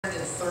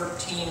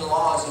13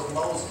 laws of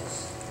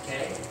Moses,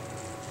 okay?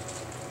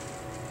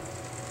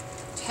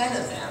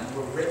 10 of them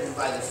were written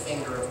by the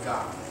finger of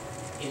God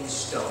in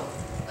stone,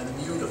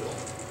 immutable,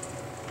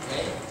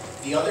 okay?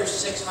 The other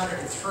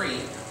 603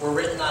 were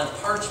written on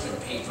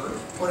parchment paper,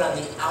 put on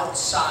the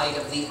outside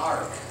of the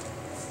ark.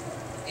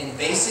 And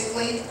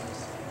basically,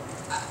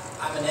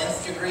 I'm an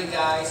nth degree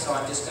guy, so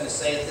I'm just going to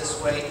say it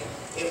this way.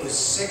 It was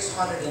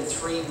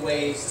 603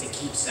 ways to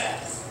keep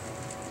Sabbath.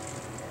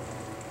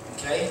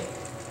 Okay?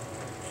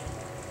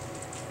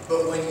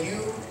 But when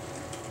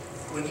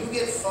you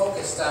get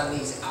focused on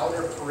these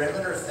outer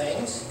perimeter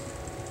things,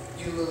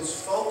 you lose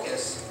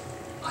focus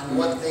on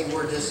what they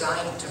were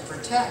designed to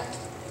protect,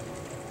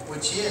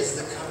 which is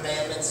the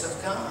commandments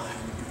of God.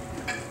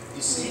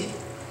 You see?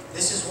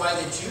 This is why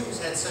the Jews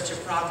had such a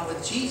problem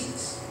with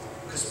Jesus,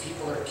 because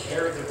people they're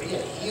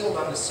being healed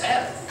on the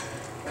Sabbath.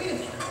 Wait a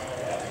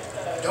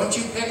minute. Don't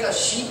you pick a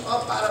sheep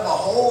up out of a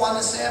hole on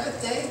the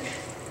Sabbath day?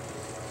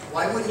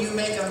 Why wouldn't you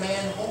make a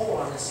man whole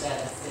on the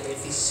Sabbath day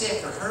if he's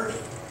sick or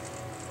hurting?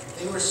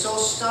 They were so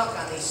stuck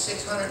on these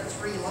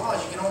 603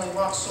 laws, you can only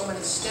walk so many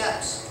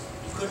steps.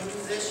 You couldn't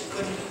do this, you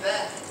couldn't do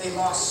that. They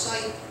lost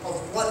sight of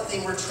what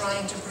they were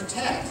trying to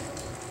protect.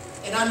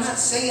 And I'm not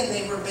saying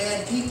they were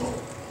bad people.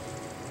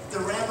 The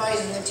rabbis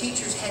and the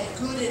teachers had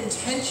good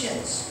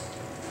intentions.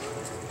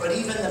 But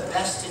even the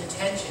best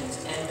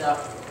intentions end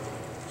up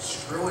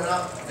screwing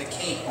up the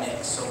cake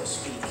mix, so to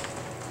speak.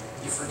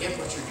 You forget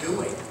what you're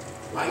doing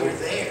while you're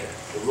there.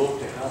 The road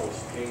to hell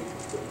is paved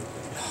with good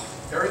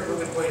intentions. Very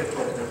good way to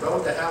put it. The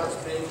road to hell is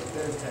paved with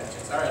good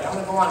intentions. All right, I'm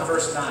going to go on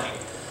verse 9.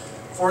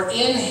 For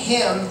in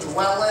him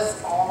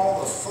dwelleth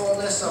all the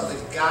fullness of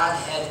the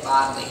Godhead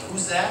bodily.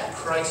 Who's that?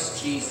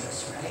 Christ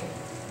Jesus, right?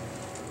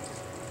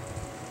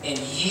 And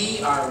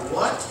ye are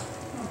what?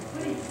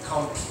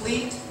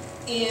 Complete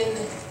in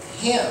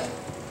him,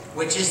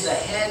 which is the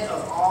head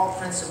of all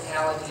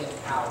principality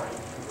and power.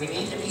 We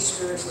need to be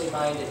spiritually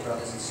minded,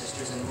 brothers and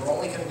sisters, and we're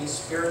only going to be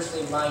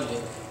spiritually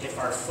minded if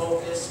our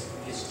focus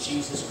is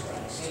Jesus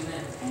Christ.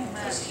 Amen.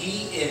 Because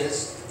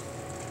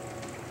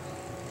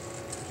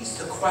he's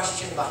the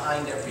question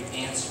behind every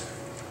answer.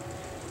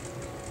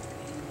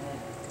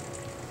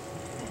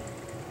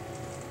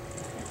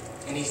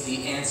 And he's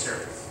the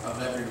answer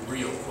of every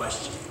real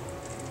question.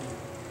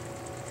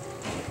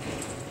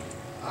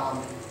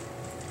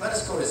 Let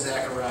us go to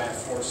Zechariah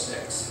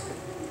 4:6.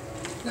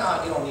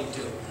 No, you don't need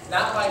to.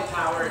 Not by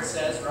power, it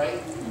says,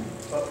 right?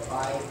 But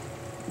by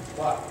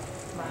what?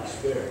 My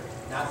Spirit.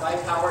 Not by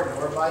power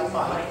nor by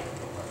might,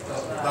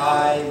 but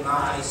by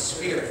my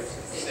Spirit,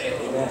 say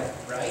the Lord.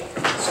 Right?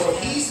 So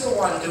he's the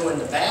one doing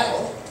the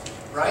battle,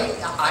 right?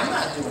 I'm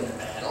not doing the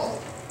battle.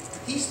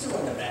 He's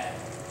doing the battle.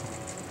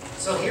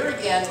 So here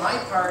again, my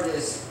part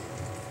is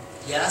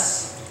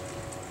yes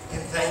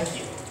and thank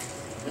you.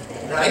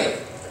 Right?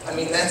 I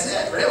mean, that's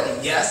it, really.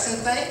 Yes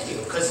and thank you.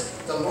 Because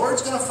the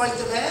Lord's going to fight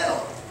the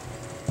battle.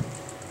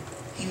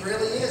 He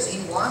really is.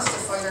 He wants to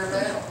fight our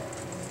battle.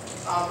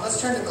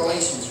 Let's turn to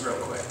Galatians real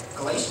quick.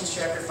 Galatians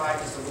chapter 5,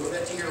 just a little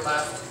bit to your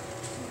left.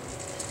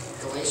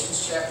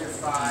 Galatians chapter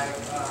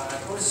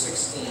 5, go to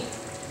 16.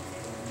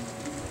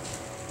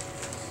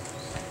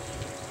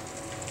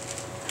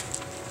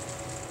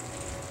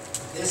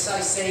 This I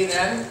say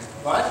then,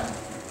 what?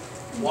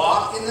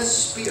 Walk in the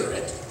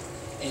Spirit,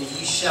 and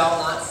ye shall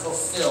not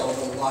fulfill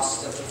the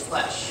lust of the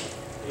flesh.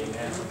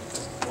 Amen.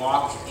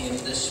 Walk in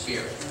the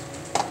Spirit.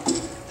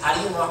 How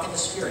do you walk in the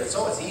Spirit? It's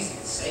always easy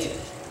to say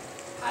that.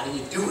 How do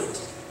you do it?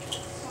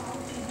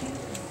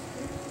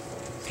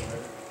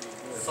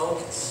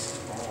 Focus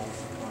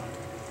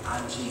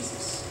on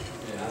Jesus.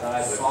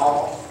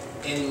 Fall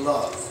in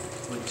love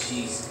with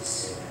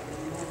Jesus.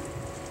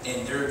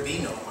 And there would be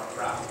no more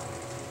problem.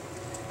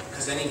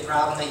 Because any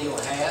problem that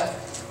you'll have,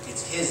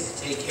 it's His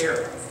to take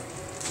care of.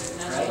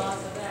 Never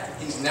lost a battle.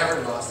 He's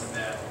never lost a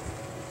battle.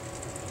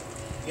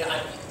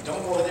 Yeah,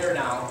 don't go there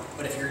now,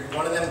 but if you're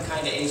one of them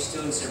kind of A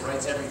students that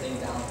writes everything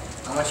down,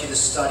 I want you to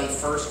study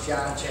 1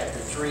 John chapter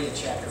 3 and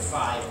chapter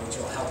 5, which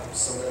will help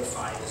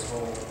solidify this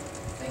whole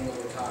thing that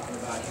we're talking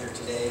about here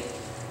today.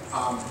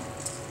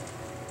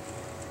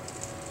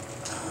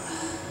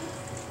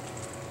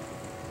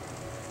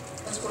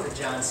 Let's go to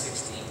John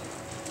 16.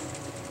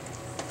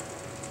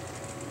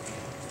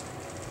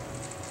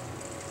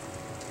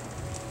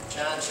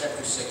 John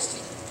chapter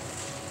 16.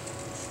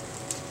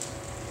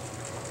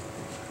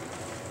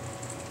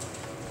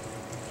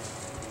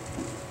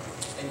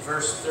 In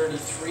verse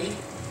 33,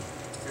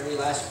 very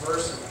last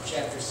verse of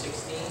chapter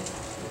 16,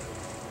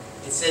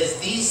 it says,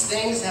 These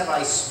things have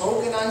I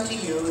spoken unto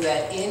you,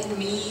 that in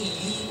me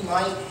ye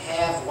might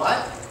have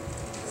what?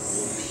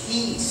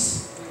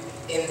 Peace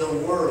in the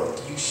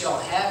world. You shall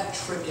have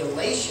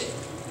tribulation,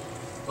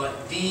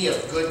 but be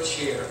of good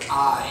cheer.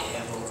 I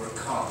have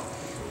overcome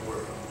the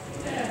world.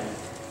 Amen.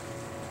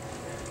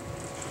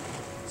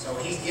 So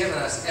He's given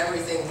us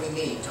everything we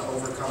need to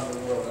overcome the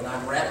world. And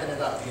I'm wrapping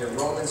it up here.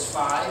 Romans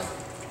 5.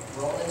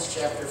 Romans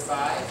chapter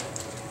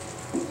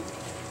 5.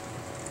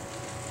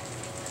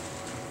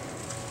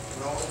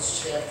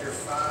 Romans chapter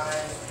 5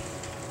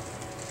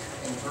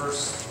 and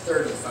verse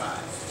 35.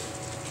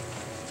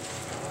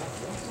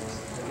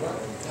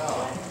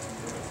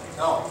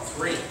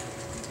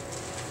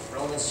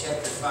 Romans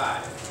chapter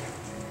 5.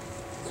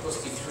 It's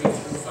supposed to be 3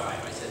 through 5.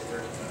 I said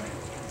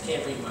 35.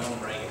 Can't read my own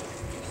writing.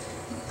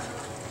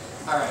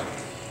 All right.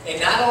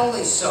 And not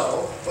only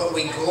so, but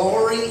we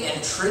glory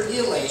in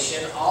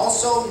tribulation,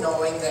 also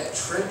knowing that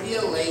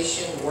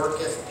tribulation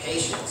worketh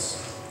patience.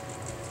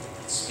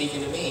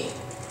 Speaking to me.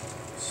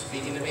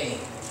 Speaking to me.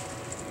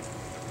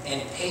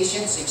 And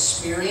patience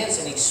experience,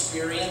 and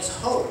experience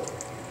hope.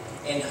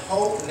 And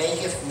hope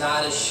maketh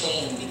not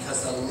ashamed,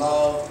 because the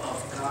love of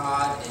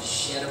God is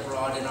shed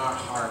abroad in our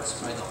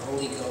hearts by the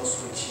Holy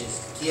Ghost, which is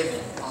given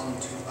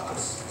unto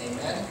us.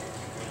 Amen?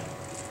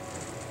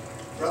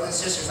 Brothers and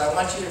sisters, I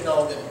want you to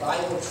know that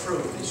Bible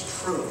truth is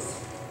truth,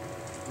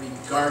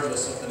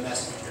 regardless of the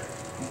messenger.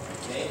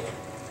 Okay?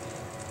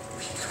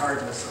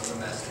 Regardless of the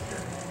messenger.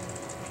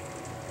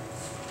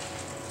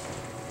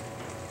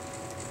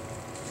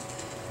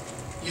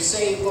 You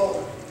say,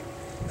 well,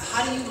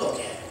 how do you look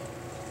at it?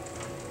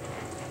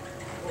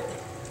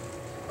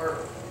 Or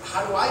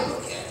how do I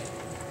look at it?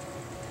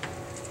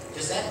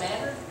 Does that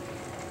matter?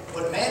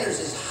 What matters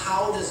is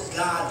how does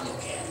God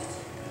look at it?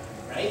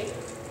 Right?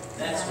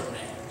 That's what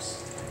matters.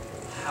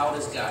 How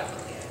does God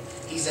look at it?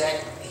 He's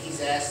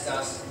asked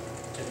us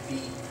to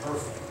be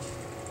perfect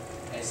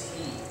as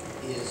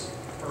He is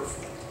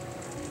perfect.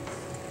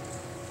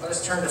 Let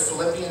us turn to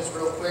Philippians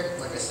real quick.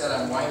 Like I said,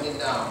 I'm winding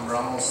down. We're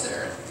almost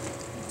there.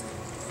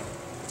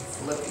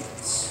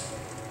 Philippians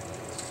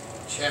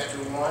chapter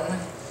 1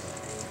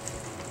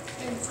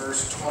 and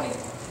verse 21.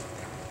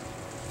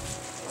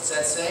 What's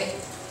that say?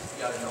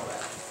 You got to know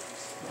that.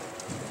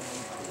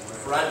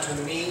 For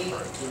unto me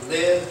to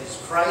live is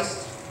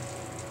Christ.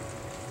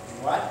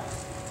 What?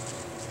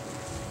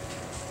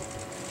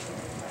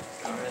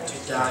 And to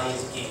die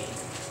is gain.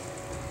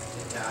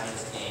 To die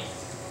is gain.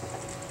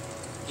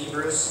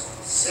 Hebrews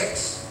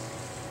 6.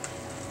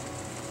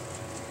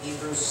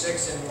 Hebrews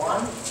 6 and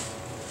 1.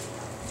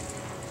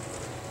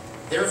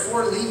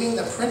 Therefore, leaving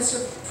the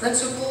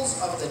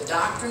principles of the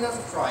doctrine of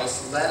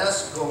Christ, let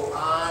us go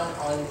on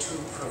unto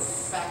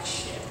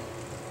perfection,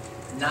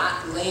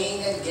 not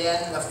laying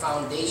again the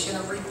foundation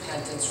of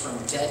repentance from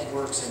dead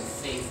works and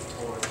faith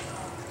toward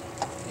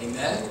God.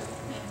 Amen?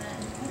 Amen.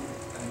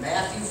 And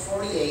Matthew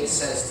 48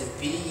 says to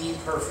be ye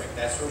perfect.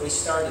 That's where we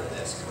started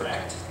this,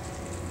 correct?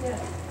 Yeah.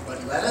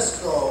 But let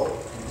us go,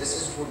 and this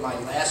is my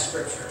last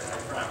scripture, I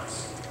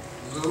promise.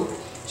 Luke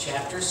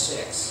chapter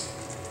 6.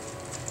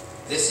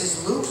 This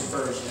is Luke's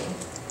version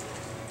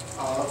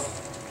of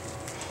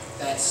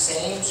that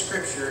same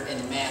scripture in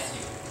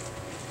Matthew.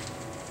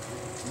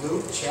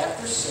 Luke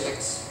chapter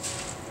 6.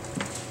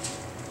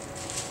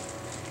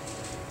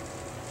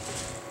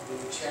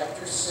 Luke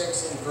chapter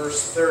 6 and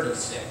verse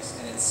 36.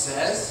 And it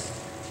says,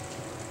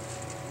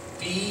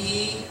 be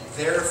ye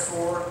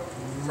therefore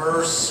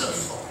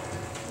merciful,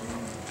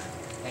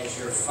 as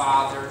your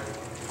Father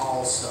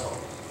also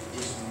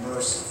is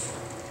merciful.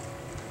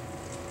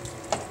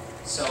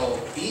 So,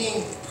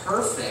 being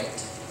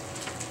perfect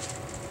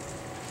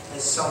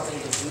has something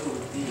to do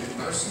with being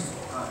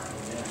merciful, huh?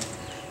 Amen.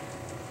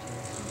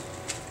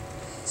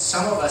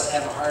 Some of us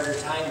have a harder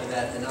time with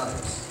that than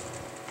others.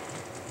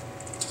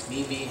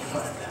 Me being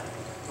one of them.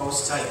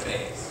 Most type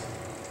A's.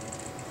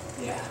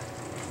 Yeah.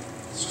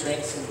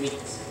 Strengths and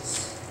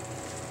weaknesses.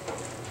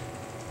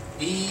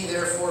 Be ye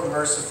therefore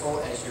merciful,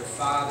 as your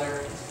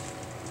Father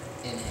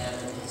in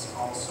heaven is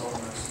also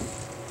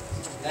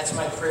merciful. That's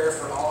my prayer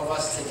for all of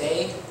us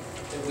today,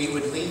 that we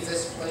would leave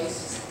this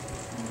place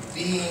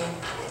being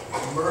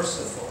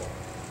merciful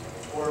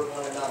toward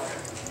one another,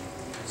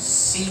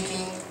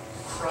 seeking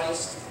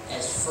Christ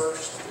as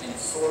first and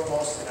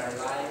foremost in our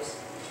lives,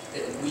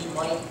 that we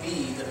might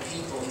be the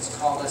people He's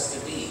called us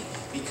to be.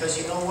 Because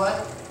you know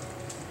what?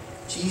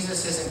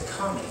 Jesus isn't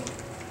coming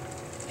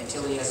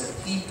until He has a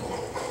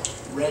people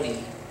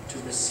ready to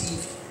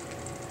receive Him.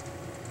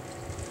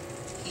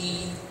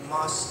 He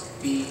must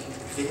be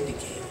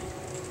vindicated,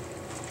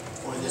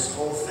 or this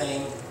whole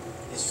thing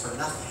is for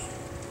nothing.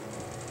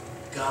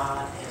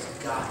 God has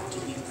got to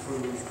be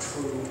proved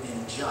true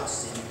and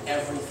just in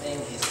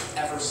everything He's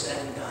ever said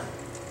and done.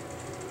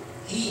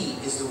 He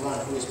is the one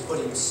who has put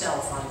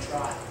Himself on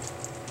trial.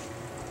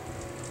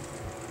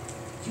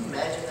 Can you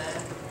imagine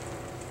that?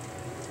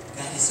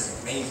 That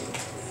is amazing to me.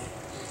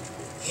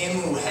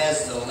 Him who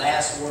has the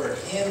last word.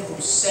 Him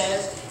who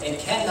says and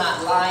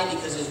cannot lie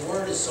because His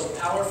word is so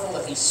powerful.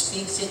 If He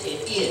speaks it,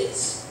 it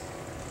is.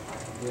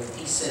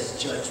 He says,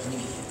 judge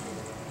me.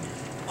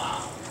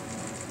 Wow.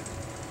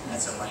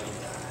 That's a mighty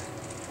God.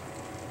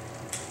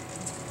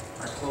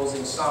 Our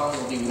closing song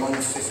will be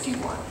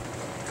 151.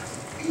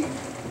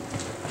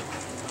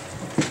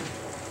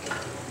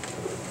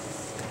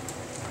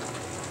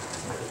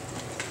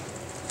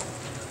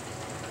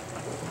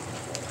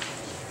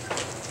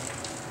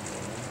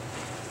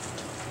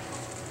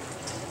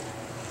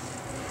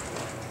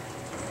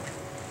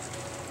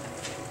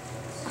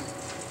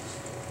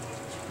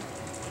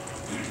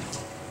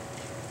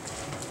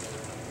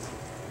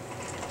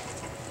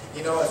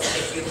 You know,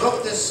 if you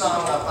look this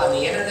song up on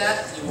the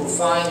internet, you will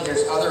find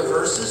there's other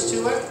verses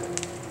to it,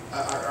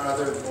 or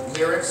other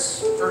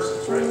lyrics,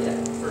 verses, right?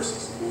 Yeah,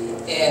 verses.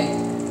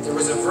 And There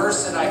was a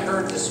verse that I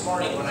heard this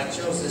morning when I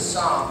chose this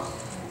song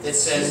that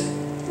says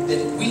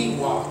that we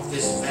walk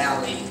this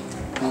valley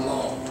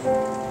alone.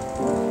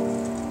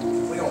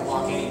 We don't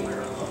walk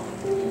anywhere alone,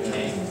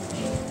 okay?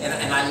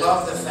 And I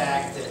love the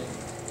fact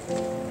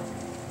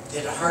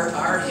that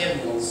our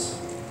hymnals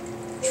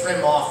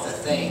trim off the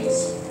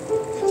things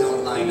that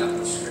don't line up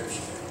with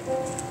Scripture.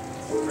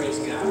 Praise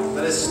God.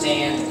 Let us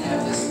stand and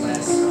have this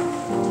last song.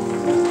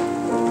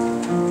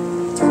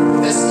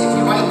 This, if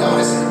you might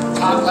notice, in the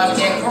top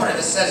left-hand corner,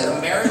 this says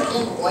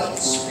American White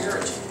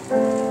Spiritual.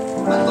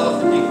 I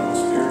love the Negro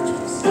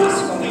spirituals. This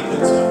is going to be a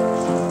good song.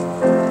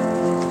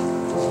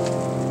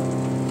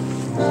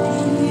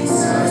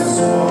 Jesus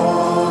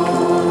walked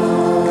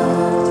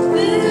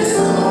this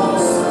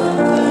lonesome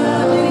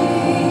valley.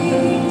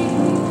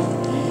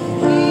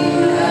 He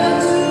had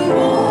to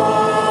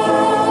walk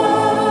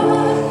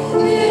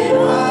in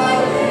my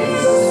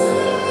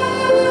stead.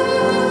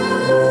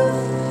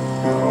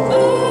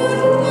 Oh,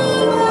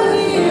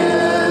 nobody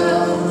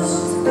else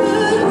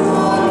could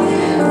walk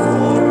it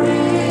for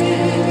him.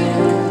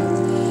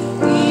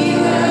 He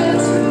had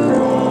to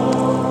walk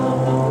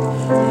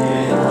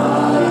in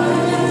my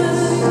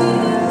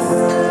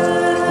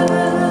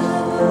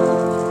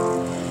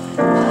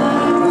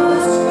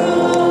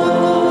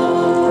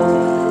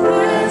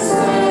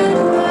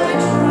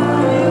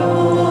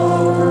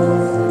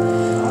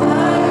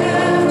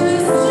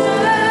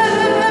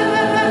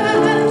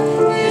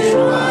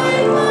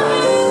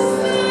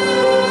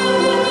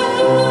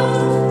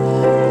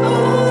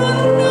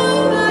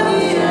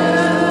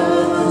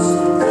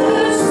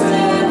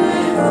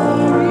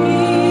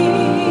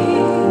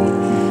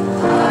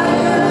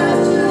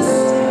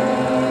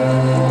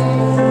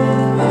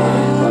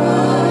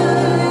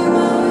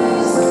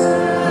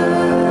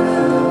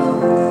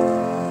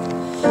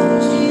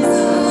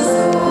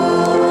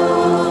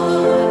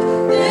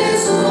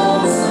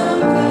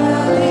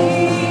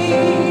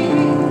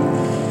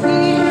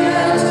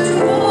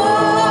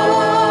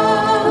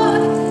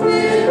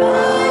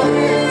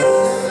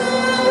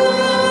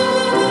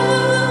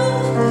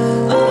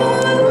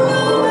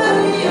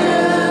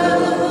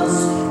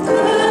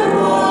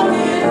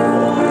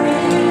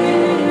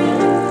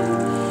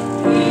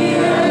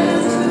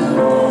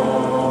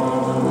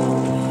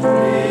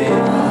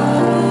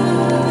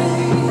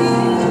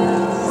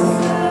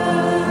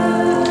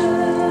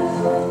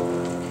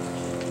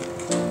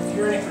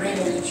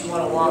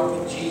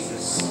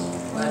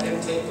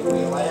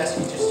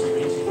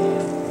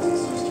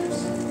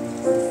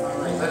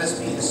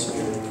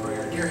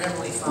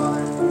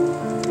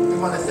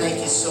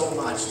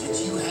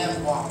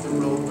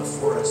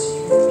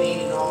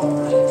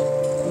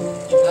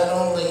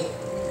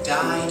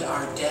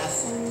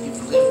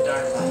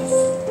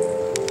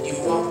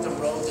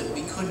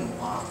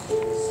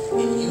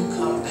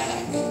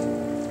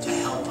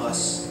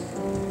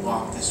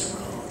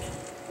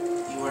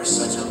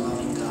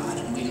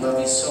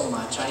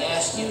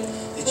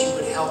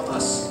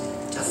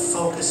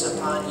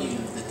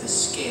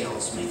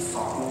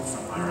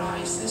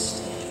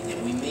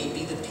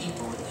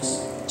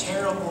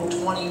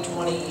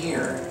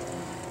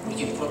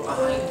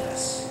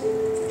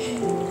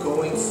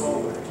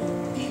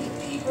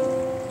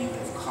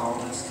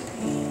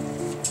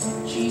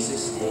in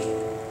Jesus' name,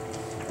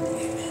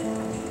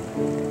 amen.